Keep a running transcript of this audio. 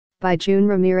By June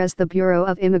Ramirez, the Bureau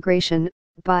of Immigration,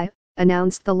 BI,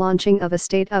 announced the launching of a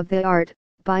state-of-the-art,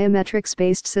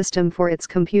 biometrics-based system for its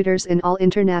computers in all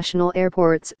international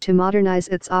airports to modernize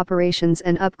its operations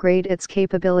and upgrade its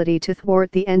capability to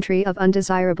thwart the entry of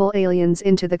undesirable aliens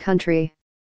into the country.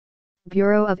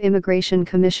 Bureau of Immigration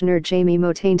Commissioner Jamie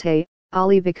Motente,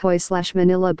 Ali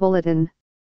Vicoy/Manila Bulletin.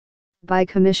 BI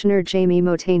Commissioner Jamie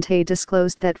Motente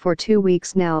disclosed that for 2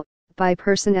 weeks now, BI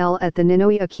personnel at the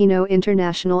Ninoy Aquino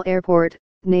International Airport,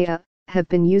 NAIA, have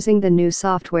been using the new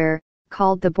software,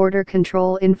 called the Border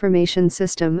Control Information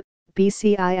System,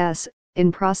 BCIS,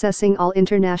 in processing all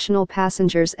international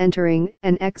passengers entering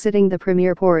and exiting the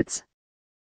premier ports.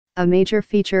 A major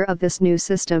feature of this new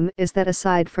system is that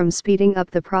aside from speeding up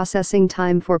the processing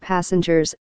time for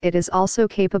passengers, it is also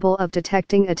capable of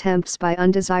detecting attempts by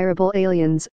undesirable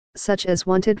aliens, such as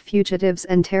wanted fugitives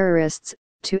and terrorists,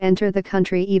 to enter the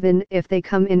country even if they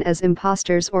come in as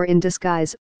imposters or in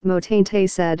disguise, Motente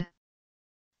said.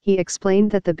 He explained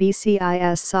that the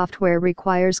BCIS software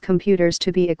requires computers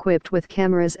to be equipped with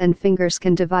cameras and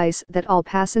fingerscan device that all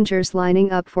passengers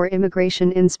lining up for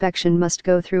immigration inspection must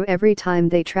go through every time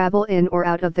they travel in or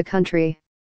out of the country.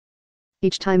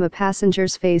 Each time a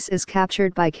passenger's face is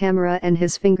captured by camera and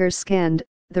his fingers scanned,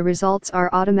 the results are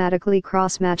automatically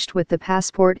cross-matched with the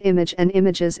passport image and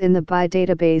images in the BI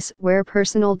database where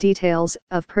personal details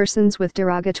of persons with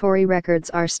derogatory records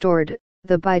are stored,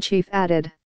 the BI chief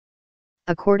added.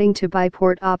 According to BI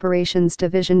Port Operations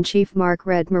Division Chief Mark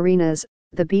Red Marinas,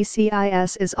 the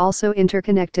BCIS is also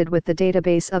interconnected with the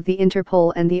database of the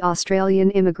Interpol and the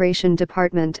Australian Immigration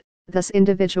Department, thus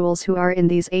individuals who are in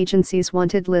these agencies'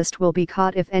 wanted list will be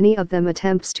caught if any of them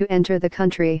attempts to enter the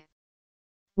country.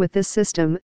 With this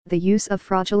system, the use of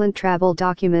fraudulent travel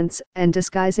documents and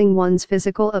disguising one's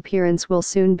physical appearance will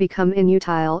soon become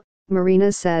inutile,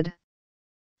 Marinas said.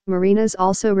 Marinas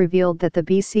also revealed that the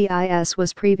BCIS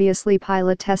was previously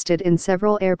pilot tested in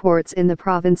several airports in the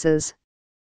provinces.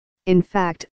 In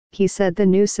fact, he said the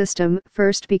new system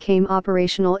first became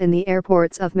operational in the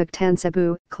airports of Mactan,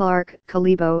 Cebu, Clark,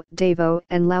 Kalibo, Davao,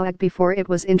 and Laoag before it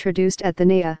was introduced at the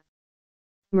NAIA.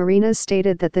 Marinas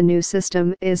stated that the new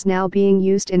system is now being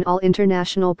used in all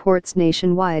international ports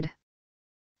nationwide.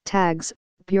 Tags,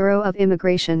 Bureau of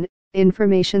Immigration,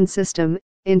 Information System,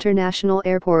 International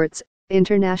Airports,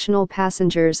 International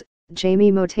Passengers, Jamie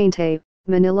Motente,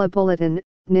 Manila Bulletin,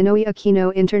 Ninoy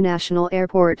Aquino International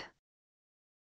Airport.